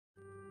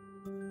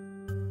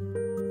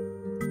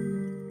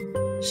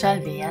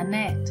Shalvea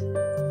näht.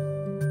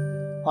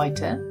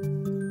 Heute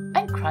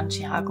ein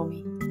crunchy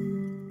Haargummi.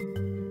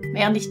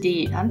 Während ich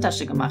die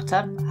Handtasche gemacht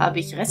habe, habe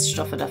ich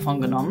Reststoffe davon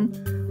genommen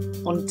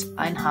und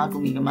ein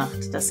Haargummi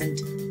gemacht. Das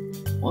sind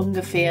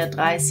ungefähr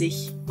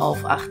 30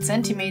 auf 8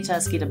 cm,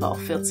 es geht aber auch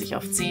 40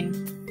 auf 10.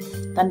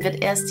 Dann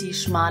wird erst die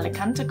schmale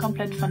Kante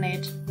komplett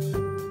vernäht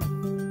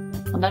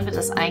und dann wird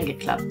das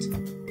eingeklappt.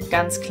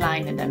 Ganz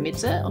klein in der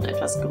Mitte und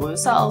etwas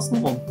größer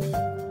außenrum.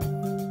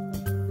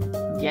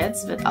 Und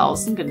jetzt wird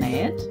außen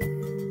genäht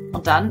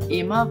und dann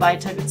immer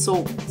weiter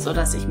gezogen,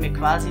 sodass ich mir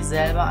quasi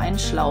selber einen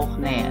Schlauch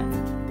nähe.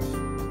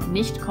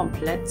 Nicht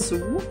komplett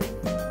zu,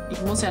 ich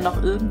muss ja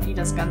noch irgendwie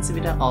das Ganze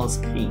wieder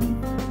rauskriegen.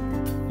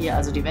 Hier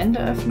also die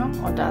Wendeöffnung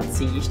und da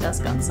ziehe ich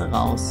das Ganze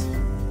raus.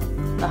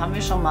 Da haben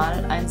wir schon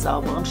mal einen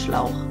sauberen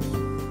Schlauch.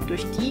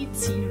 Durch die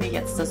ziehen wir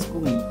jetzt das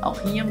Gummi. Auch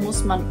hier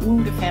muss man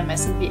ungefähr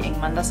messen, wie eng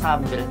man das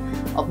haben will.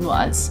 Ob nur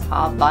als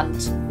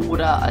Haarband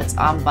oder als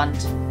Armband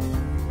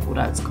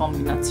oder als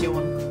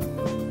Kombination.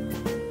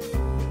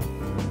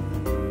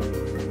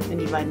 Wenn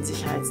die beiden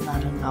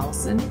Sicherheitsnadeln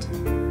raus sind,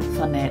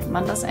 vernäht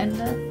man das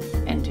Ende,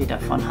 entweder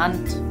von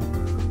Hand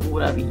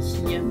oder wie ich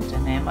hier mit der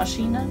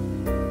Nähmaschine.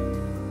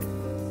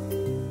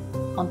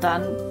 Und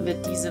dann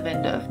wird diese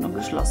Wendeöffnung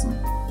geschlossen.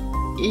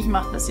 Ich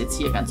mache das jetzt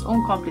hier ganz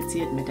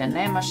unkompliziert mit der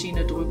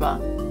Nähmaschine drüber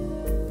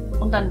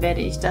und dann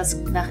werde ich das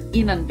nach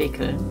innen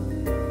wickeln.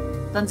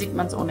 Dann sieht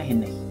man es ohnehin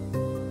nicht.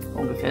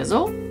 Ungefähr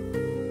so.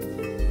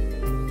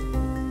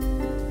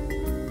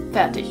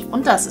 Fertig.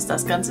 Und das ist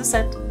das ganze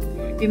Set.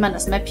 Wie man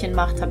das Mäppchen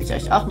macht, habe ich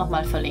euch auch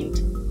nochmal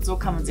verlinkt. So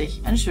kann man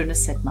sich ein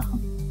schönes Set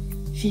machen.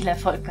 Viel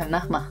Erfolg beim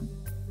Nachmachen.